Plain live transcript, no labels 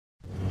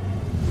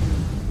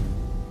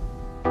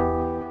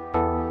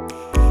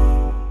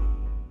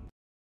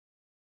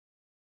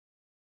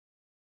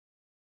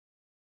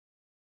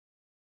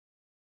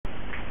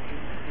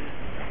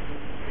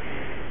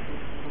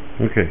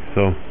Okay,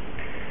 so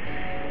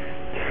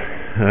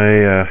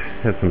I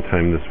had some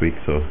time this week,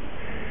 so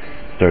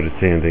started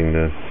sanding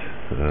this.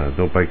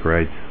 No bike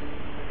rides.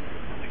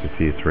 As you can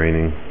see, it's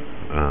raining.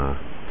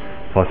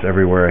 Plus,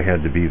 everywhere I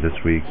had to be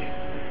this week.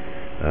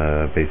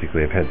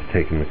 Basically, I've had to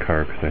take in the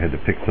car because I had to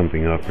pick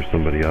something up or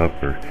somebody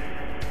up, or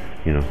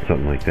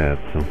something like that.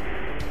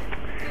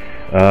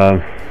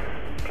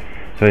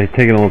 So I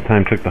taken a little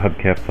time, took the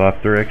hubcaps off.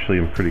 They're actually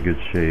in pretty good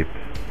shape.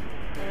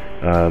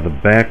 The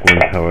back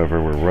ones,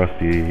 however, were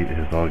rusty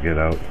as all get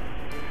out.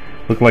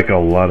 Looked like a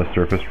lot of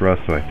surface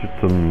rust, so I took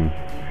some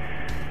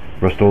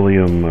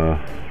Rust-Oleum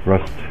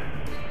rust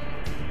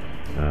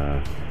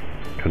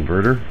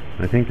converter,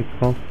 I think it's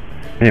called.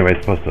 Anyway,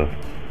 it's supposed to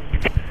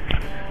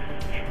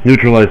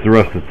neutralize the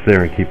rust that's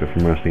there and keep it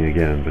from rusting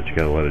again, but you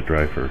gotta let it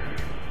dry for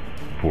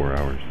 4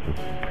 hours. So.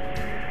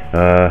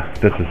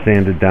 This is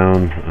sanded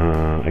down.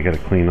 I gotta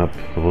clean up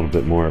a little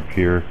bit more up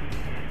here,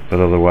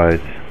 but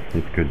otherwise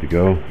it's good to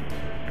go.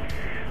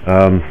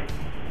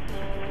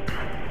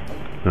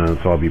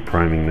 So I'll be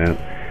priming that.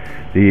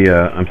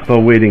 I'm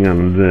still waiting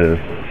on this,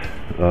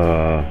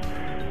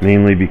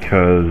 mainly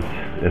because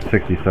at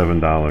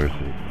 $67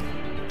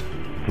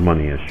 it's a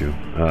money issue.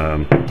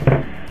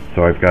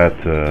 So I got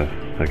to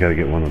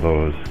get one of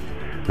those,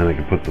 then I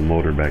can put the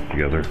motor back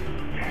together.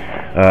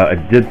 I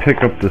did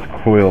pick up this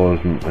coil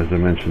as I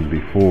mentioned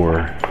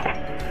before.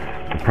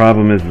 The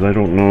problem is I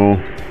don't know.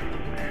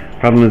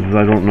 I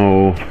don't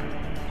know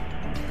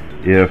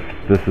if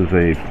this is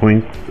a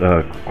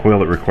coil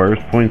that requires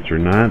points or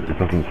not. It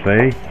doesn't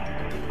say,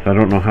 so I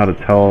don't know how to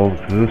tell.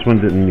 Because this one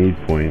didn't need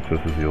points. This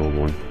is the old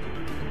one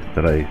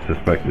that I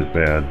suspect is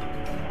bad.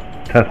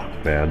 Tests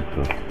bad.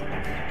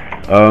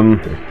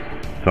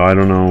 So I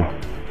don't know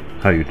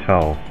how you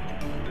tell.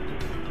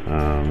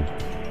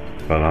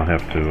 But I'll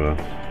have to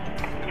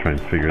try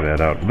and figure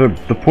that out.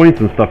 The points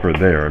and stuff are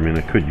there. I mean,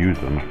 I could use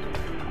them.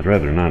 I'd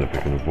rather not if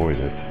I can avoid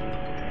it.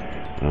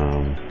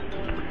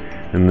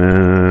 And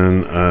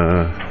then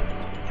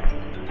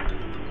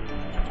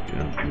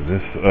do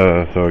this.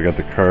 So I got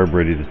the carb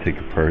ready to take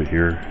apart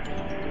here.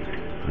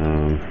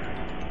 I'm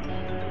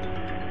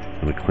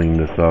gonna clean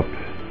this up.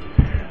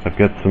 I've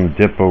got some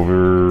dip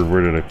over.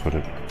 Where did I put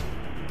it?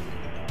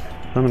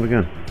 Son of a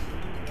gun.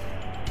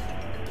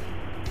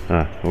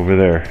 Over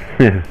there.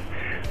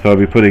 So I'll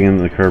be putting in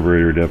the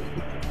carburetor dip.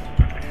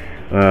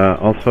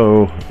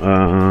 Also,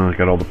 I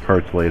got all the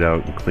parts laid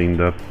out and cleaned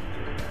up.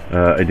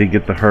 I did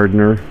get the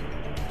hardener.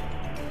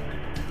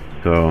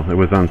 So it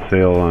was on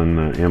sale on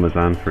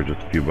Amazon for just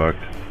a few bucks,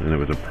 and it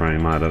was a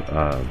prime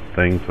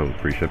thing, so it was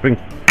free shipping.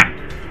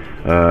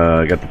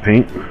 I got the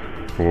paint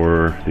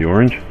for the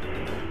orange.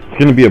 It's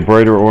going to be a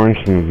brighter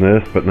orange than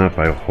this, but not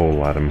by a whole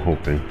lot, I'm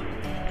hoping.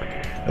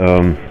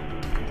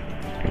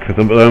 Because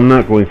I'm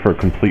not going for a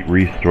complete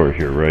restore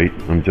here, right?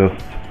 I'm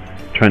just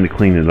trying to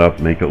clean it up,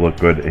 make it look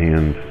good,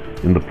 and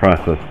in the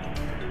process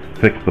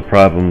fix the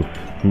problems,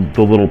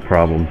 the little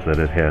problems that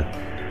it has.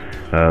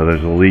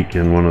 There's a leak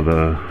in one of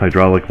the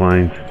hydraulic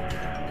lines,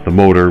 the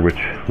motor, which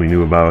we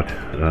knew about,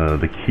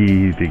 the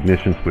key, the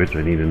ignition switch.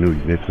 I need a new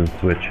ignition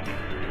switch,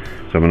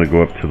 so I'm going to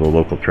go up to the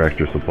local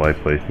tractor supply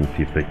place and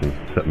see if they can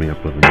set me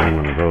up with a new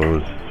one of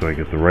those so I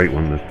get the right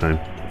one this time.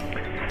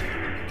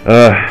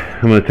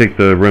 I'm going to take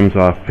the rims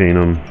off, paint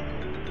them,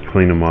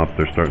 clean them up.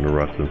 They're starting to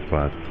rust in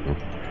spots. So.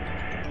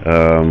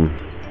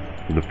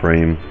 The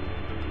frame,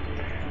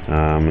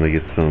 I'm going to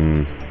get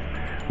some,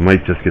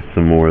 might just get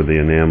some more of the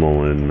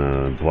enamel in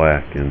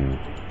black and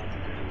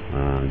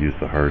use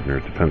the hardener.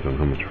 It depends on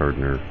how much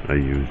hardener I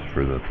use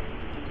for the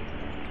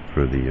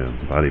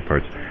body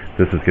parts.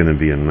 This is going to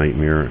be a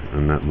nightmare.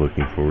 I'm not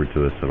looking forward to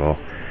this at all.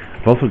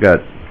 I've also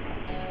got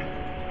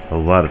a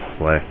lot of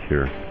slack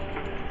here,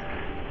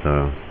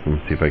 so let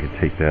me see if I can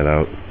take that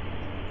out.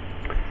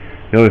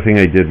 The other thing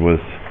I did was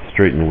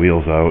straighten the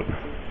wheels out.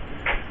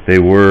 They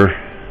were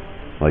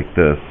like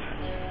this.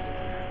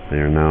 They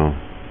are now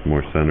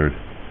more centered.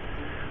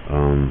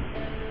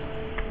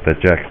 That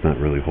jack's not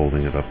really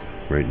holding it up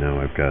right now.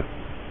 I've got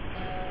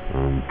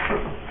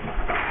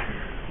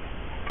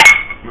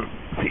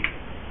let's see.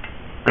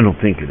 I don't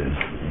think it is.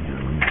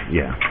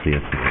 Yeah, see,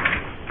 it's not.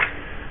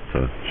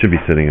 So it should be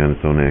sitting on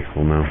its own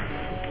axle now.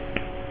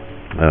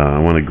 I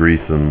want to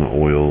grease and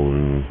oil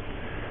and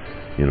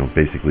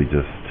basically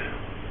just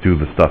do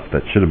the stuff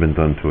that should have been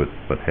done to it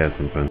but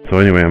hasn't been. So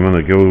anyway, I'm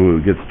going to go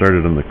get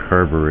started on the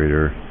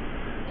carburetor.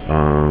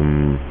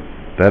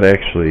 That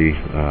actually,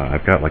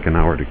 I've got like an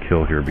hour to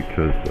kill here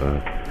because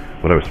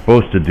what I was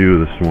supposed to do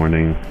this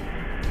morning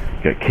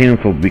got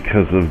canceled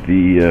because of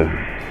the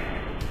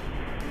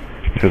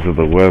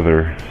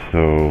weather.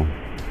 So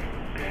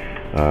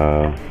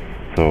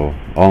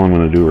all I'm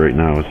going to do right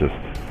now is just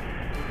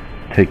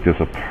take this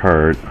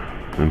apart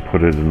and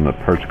put it in the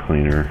parts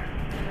cleaner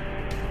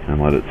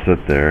and let it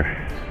sit there.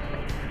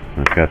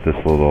 I've got this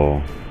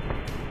little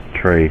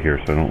tray here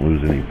so I don't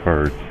lose any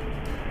parts.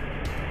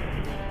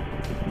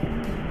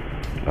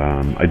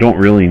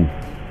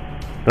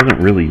 Doesn't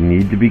really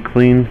need to be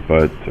cleaned,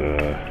 but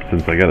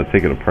since I got to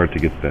take it apart to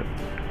get that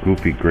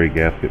goofy gray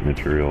gasket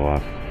material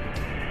off,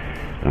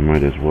 I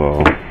might as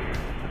well.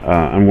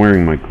 I'm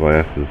wearing my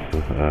glasses,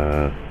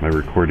 my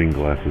recording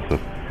glasses, so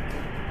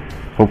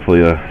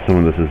hopefully some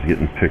of this is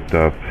getting picked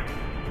up.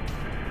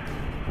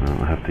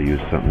 I'll have to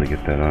use something to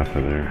get that off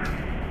of there.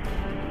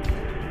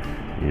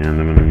 And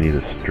I'm going to need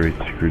a straight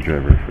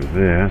screwdriver for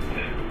that.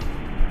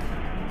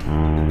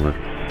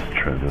 Let's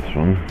try this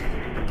one.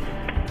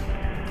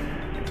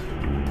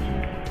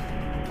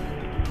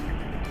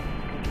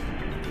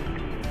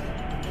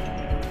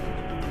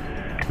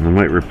 And I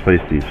might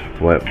replace these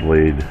flat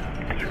blade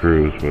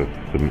screws with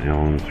some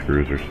Allen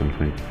screws or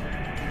something,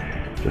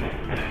 just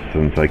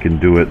since I can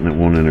do it and it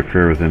won't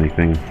interfere with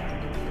anything.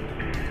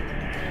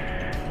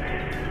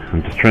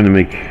 I'm just trying to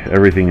make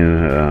everything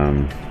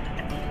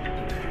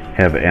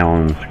have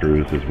Allen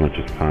screws as much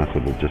as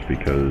possible, just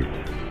because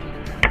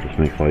this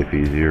makes life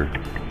easier.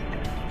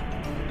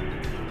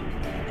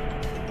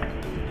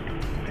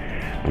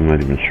 I'm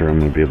not even sure I'm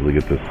going to be able to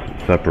get this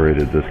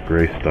separated. This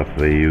gray stuff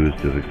they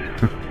used is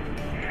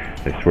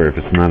I swear, if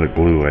it's not a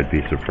glue, I'd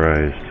be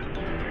surprised.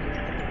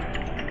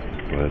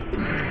 But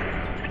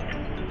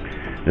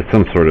it's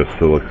some sort of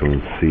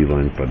silicone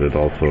sealant, but it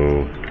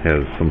also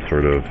has some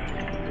sort of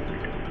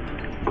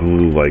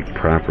glue-like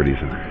properties.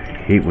 And I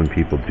hate when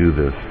people do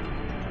this.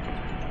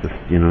 Just,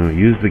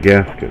 use the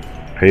gasket.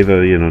 Pay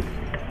the,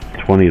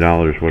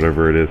 $20,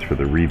 whatever it is, for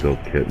the rebuild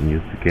kit, and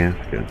use the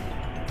gasket.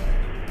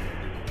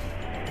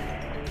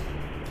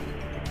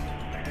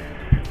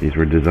 These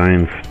were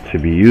designed to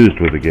be used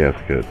with a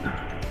gasket.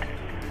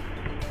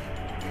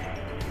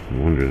 I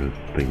wonder if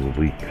this thing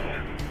leaks.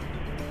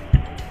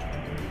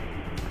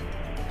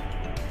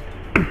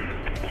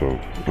 So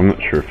I'm not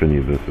sure if any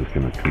of this is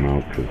going to come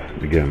out, because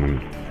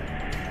again,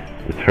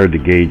 it's hard to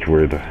gauge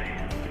where the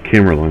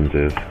camera lens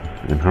is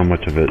and how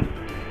much of it,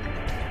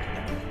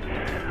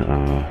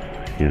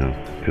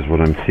 because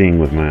what I'm seeing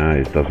with my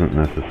eyes doesn't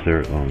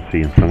necessarily. Oh, I'm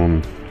seeing some of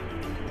them.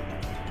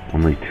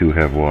 Only 2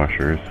 have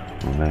washers.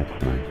 Well,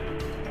 that's nice.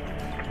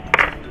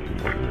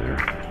 Over there.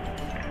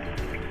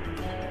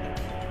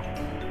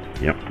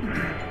 Yep,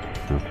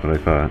 that's what I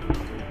thought.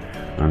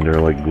 Under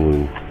like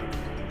glue.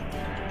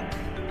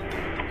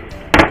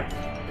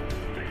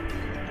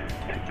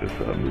 Take this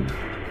up and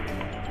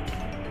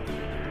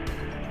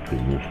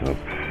clean this up.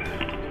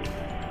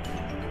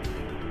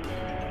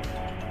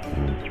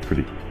 It's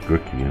pretty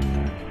gooky in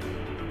there.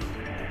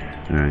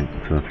 Alright,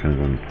 so that's going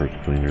to go in the parts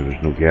cleaner.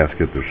 There's no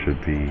gasket. There should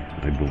be,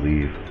 I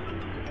believe,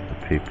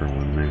 a paper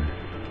one there.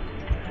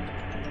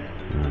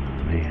 Oh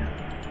man.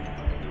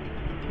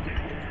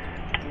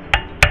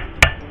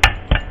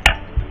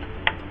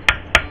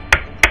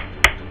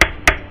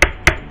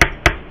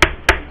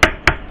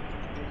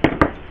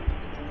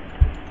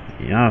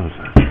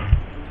 Yowza.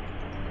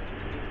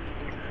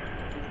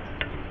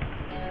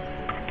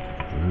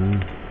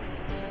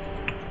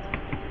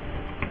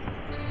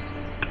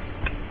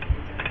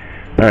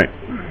 Alright,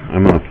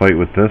 I'm going to fight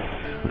with this,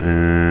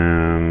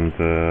 and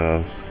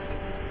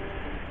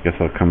guess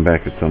I'll come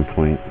back at some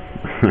point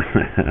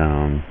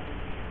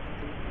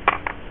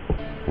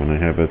when I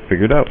have it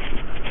figured out.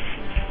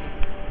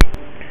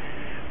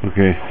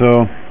 Okay,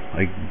 so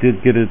I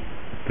did get it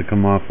to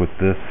come off with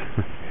this.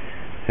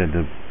 Had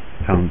to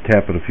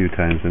tap it a few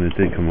times and it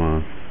did come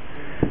off.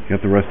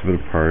 Got the rest of it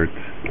apart.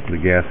 The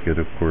gasket,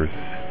 of course,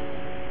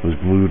 was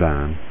glued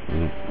on. I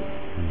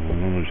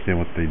don't understand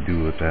what they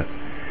do with that.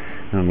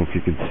 I don't know if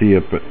you can see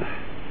it, but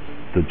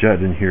the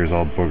jet in here is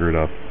all boogered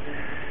up.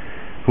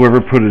 Whoever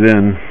put it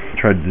in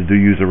tried to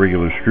use a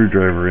regular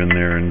screwdriver in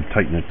there and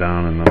tighten it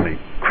down, and then they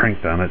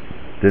cranked on it.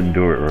 Didn't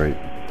do it right.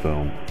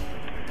 So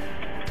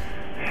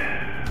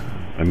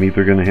I'm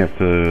either going to have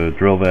to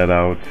drill that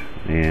out,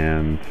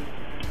 and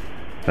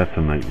that's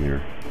a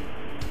nightmare.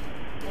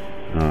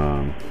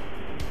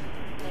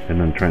 And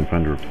then try and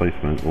find a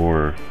replacement,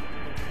 or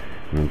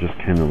I'm just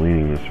kind of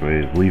leaning this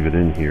way, leave it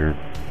in here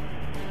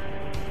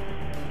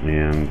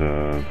and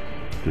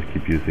just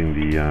keep using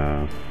the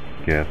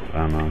gas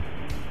on-off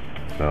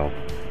valve.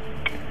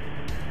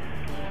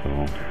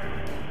 So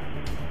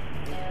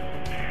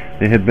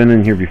they had been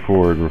in here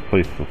before and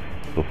replaced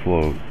the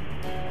float.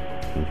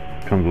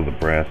 It comes with a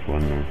brass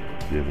one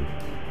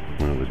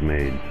when it was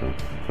made, so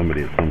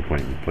somebody at some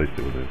point replaced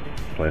it with a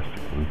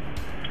plastic one,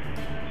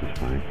 which is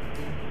fine.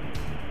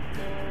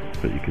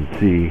 But you can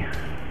see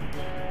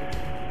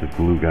the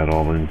glue got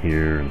all in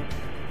here, and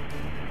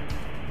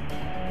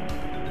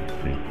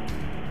see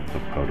how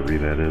powdery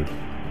that is.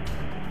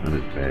 That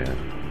is bad.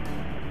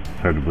 It's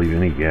hard to believe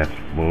any gas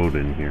flowed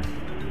in here.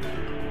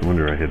 No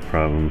wonder I had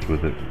problems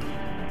with it.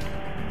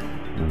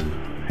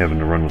 Having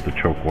to run with the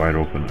choke wide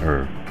open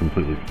or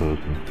completely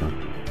closed and stuff.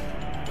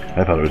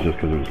 I thought it was just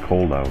because it was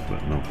cold out,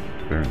 but no,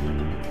 apparently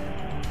not.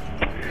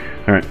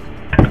 Alright,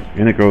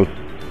 in it goes.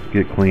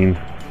 Get clean.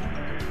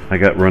 I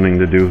got running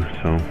to do,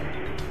 so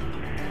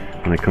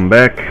when I come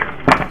back,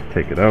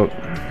 take it out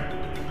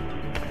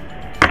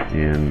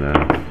and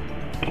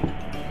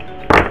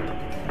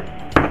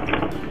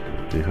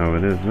see how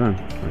it is then,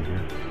 I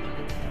guess.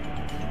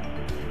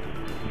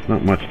 It's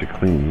not much to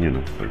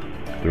clean, but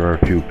there are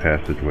a few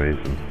passageways,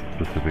 and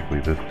specifically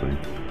this thing,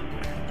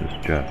 this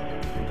jet.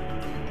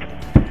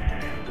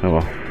 Oh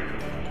well.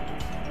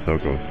 So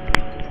it goes.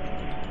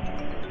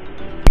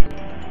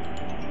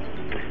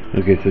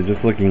 Okay, so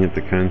just looking at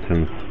the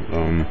contents,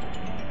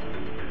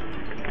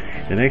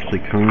 it actually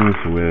comes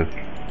with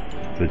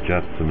the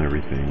jets and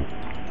everything,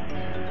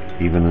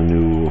 even a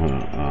new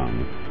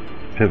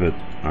pivot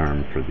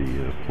arm for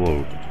the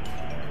float,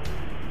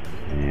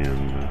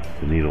 and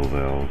the needle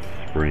valve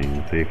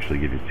springs. They actually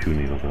give you 2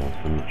 needle valves.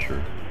 I'm not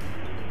sure.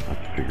 I'll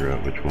have to figure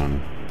out which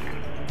one.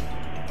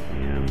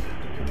 And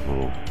a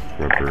little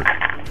rubber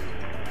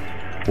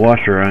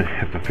washer. I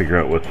have to figure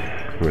out where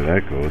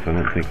that goes. I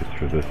don't think it's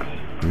for this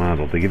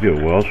model. They give you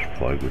a Welsh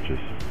plug, which is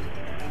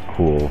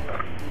cool,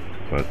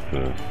 but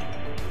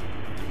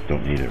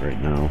don't need it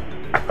right now.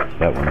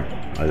 That one,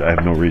 I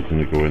have no reason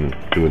to go in and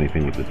do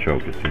anything with the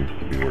choke. It seems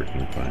to be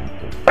working fine,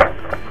 so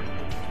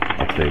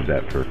I'll save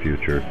that for a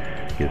future.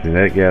 Gives me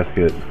that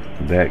gasket,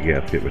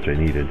 which I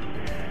needed.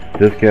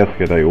 This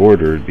gasket I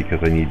ordered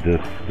because I need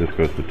this. This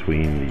goes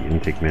between the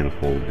intake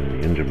manifold and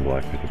the engine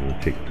block, because I'm going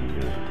to take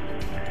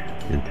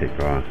the intake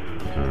off,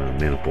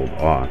 manifold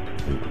off,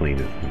 and clean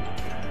it, and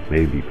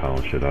maybe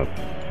polish it up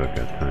if I've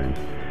got time.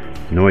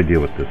 No idea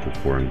what this is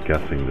for. I'm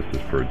guessing this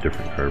is for a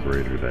different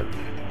carburetor that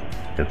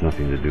has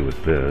nothing to do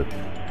with this.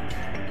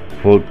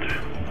 Float,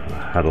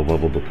 how to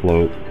level the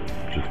float,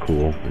 which is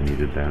cool. I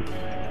needed that.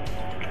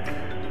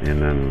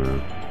 And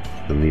then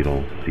some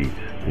needle seat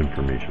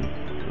information.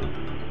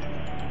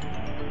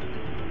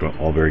 So,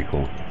 all very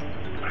cool.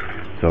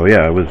 So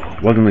yeah, I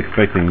wasn't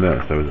expecting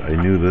this. I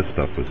knew this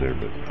stuff was there,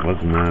 but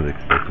was not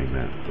expecting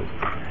that. So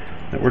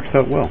that works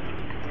out well.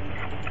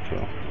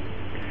 So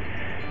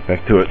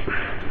back to it.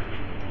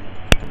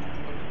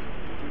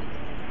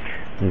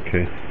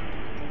 Okay,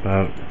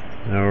 about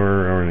an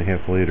hour and a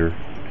half later,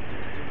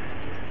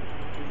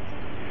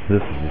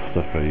 this is the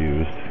stuff I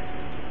used.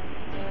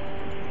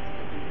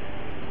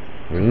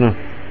 I don't know.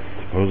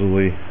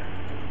 Supposedly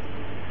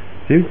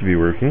seems to be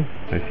working.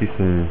 I see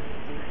some.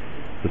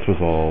 This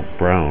was all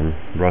brown,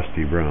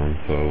 rusty brown,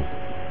 so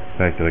the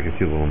fact that I can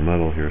see a little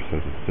metal here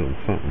says it's doing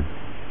something.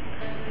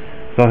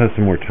 So I'll have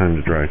some more time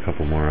to dry, a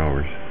couple more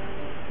hours.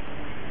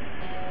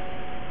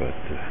 But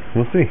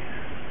we'll see.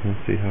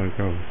 We'll see how it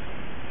goes.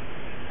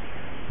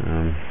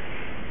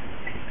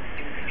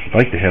 I'd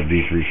like to have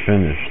these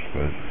refinished,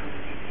 but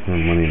there's no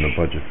money in the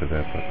budget for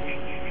that, but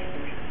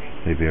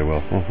maybe I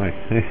will. Oh, hi.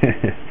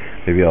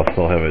 Maybe I'll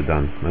still have it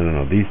done. I don't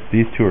know.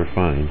 These two are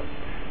fine.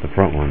 The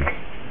front ones.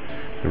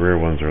 The rear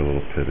ones are a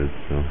little pitted,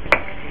 so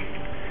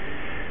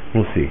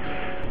we'll see.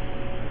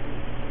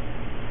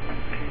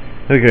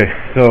 Okay,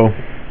 so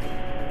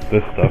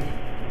this stuff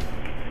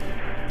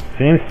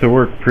seems to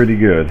work pretty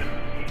good.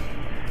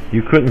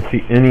 You couldn't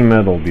see any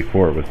metal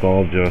before. It was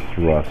all just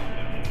rust.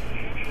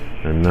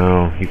 And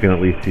now you can at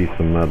least see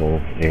some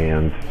metal,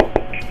 and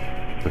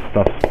the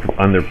stuff's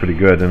on there pretty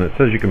good, and it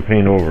says you can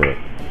paint over it.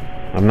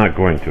 I'm not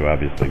going to,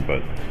 obviously,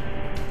 but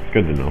it's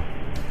good to know.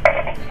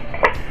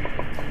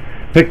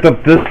 Picked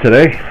up this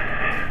today.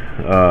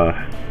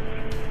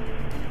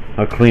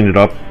 I'll clean it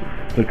up.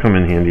 It'll come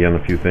in handy on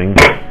a few things.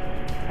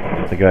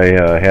 The guy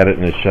had it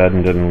in his shed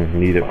and didn't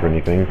need it for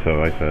anything,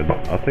 so I said,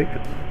 I'll take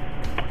it.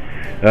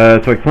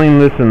 So I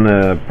cleaned this in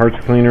the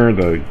parts cleaner,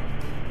 the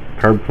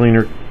carb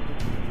cleaner,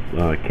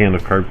 can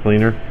of carb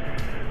cleaner.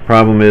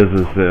 Problem is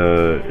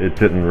it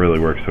didn't really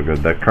work so good.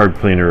 That carb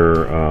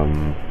cleaner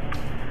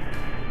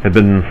it's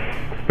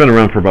been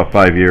around for about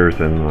 5 years,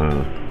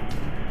 and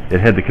it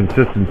had the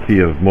consistency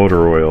of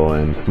motor oil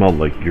and smelled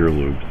like gear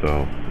lube,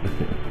 so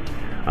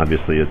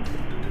obviously it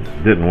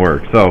didn't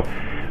work. So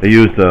I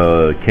used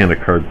a can of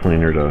carb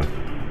cleaner to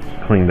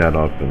clean that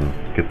up and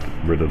get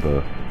rid of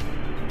the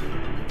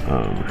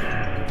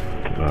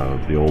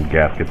old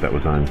gasket that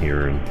was on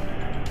here, and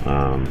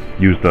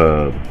used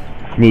a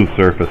smooth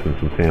surface and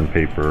some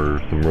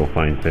sandpaper, some real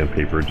fine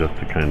sandpaper, just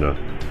to kind of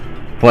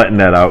flatten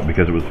that out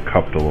because it was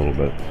cupped a little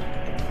bit,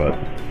 but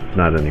it's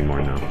not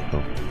anymore now.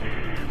 So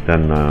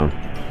then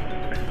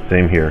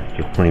same here,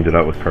 just cleaned it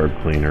out with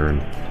carb cleaner,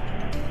 and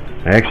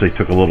I actually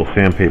took a little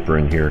sandpaper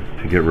in here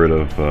to get rid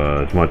of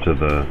as much of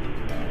the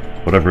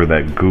whatever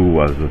that goo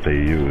was that they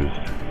used,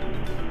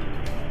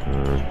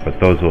 but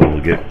those will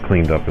get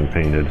cleaned up and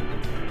painted.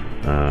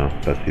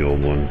 That's the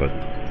old one, but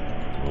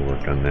I'll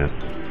work on that.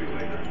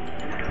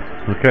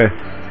 Okay,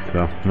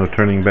 so no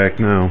turning back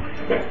now.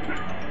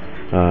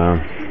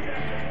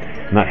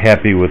 Not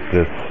happy with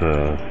this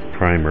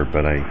primer,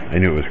 but I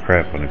knew it was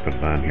crap when I put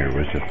it on here. It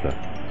was just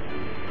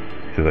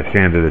because I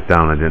sanded it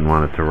down, I didn't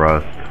want it to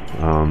rust.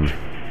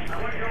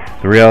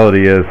 The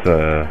reality is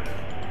the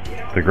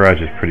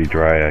garage is pretty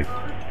dry.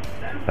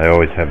 I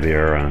always have the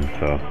air on,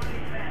 so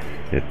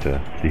the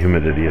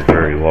humidity is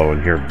very low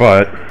in here,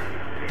 but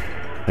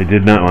I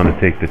did not want to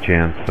take the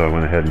chance, so I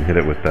went ahead and hit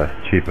it with the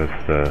cheapest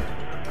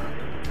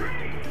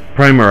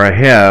primer I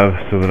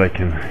have, so that I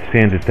can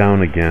sand it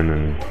down again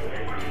and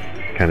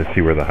kind of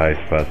see where the high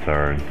spots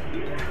are, and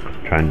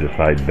try and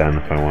decide then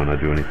if I want to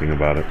do anything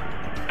about it.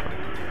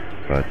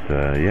 But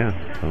yeah,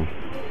 so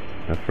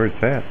that's where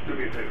it's at.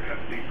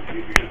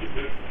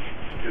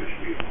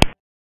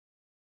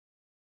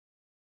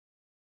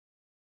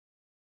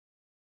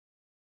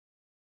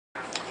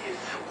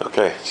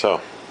 Okay,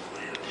 so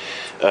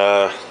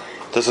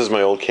this is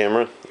my old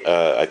camera.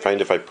 I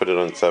find if I put it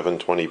on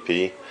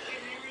 720p,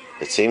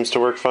 it seems to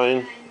work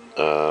fine.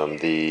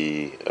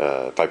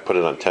 If I put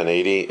it on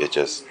 1080, it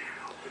just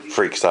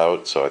freaks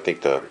out. So I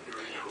think the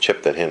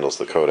chip that handles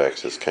the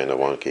codecs is kind of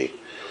wonky.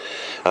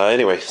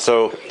 Anyway,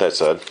 so that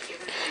said,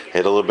 I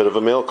had a little bit of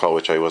a mail call,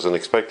 which I wasn't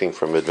expecting,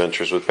 from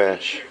Adventures with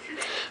Bash.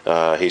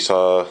 He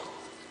saw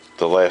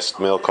the last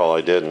mail call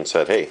I did and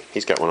said, hey,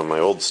 he's got one of my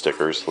old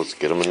stickers. Let's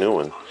get him a new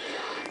one.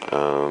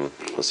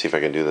 Let's see if I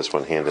can do this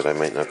one-handed. I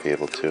might not be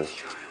able to.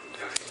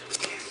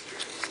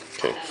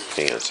 Okay,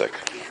 hang on a sec.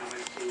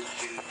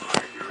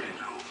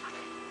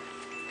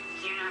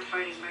 You're not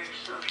fighting by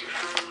yourself, you're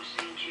fighting with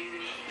St.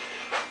 Jude.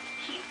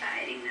 Keep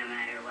fighting no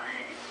matter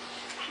what.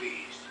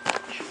 Please,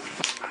 join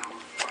our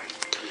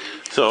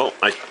fight. So,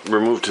 I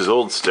removed his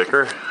old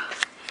sticker,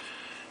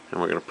 and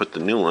we're going to put the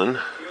new one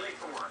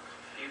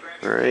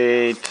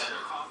right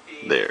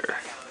there.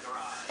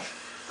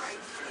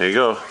 There you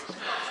go.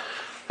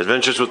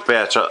 Adventures with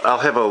Batch. I'll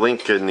have a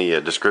link in the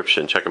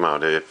description. Check him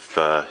out if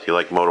you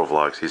like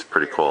motovlogs. He's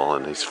pretty cool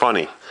and he's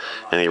funny,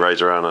 and he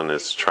rides around on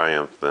his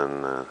Triumph.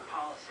 And I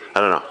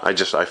don't know.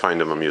 I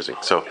find him amusing.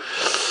 So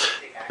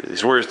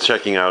he's worth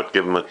checking out.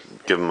 Give him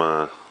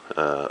a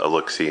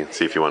look. See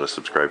if you want to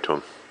subscribe to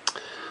him.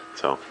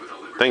 So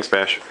thanks,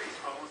 Bash.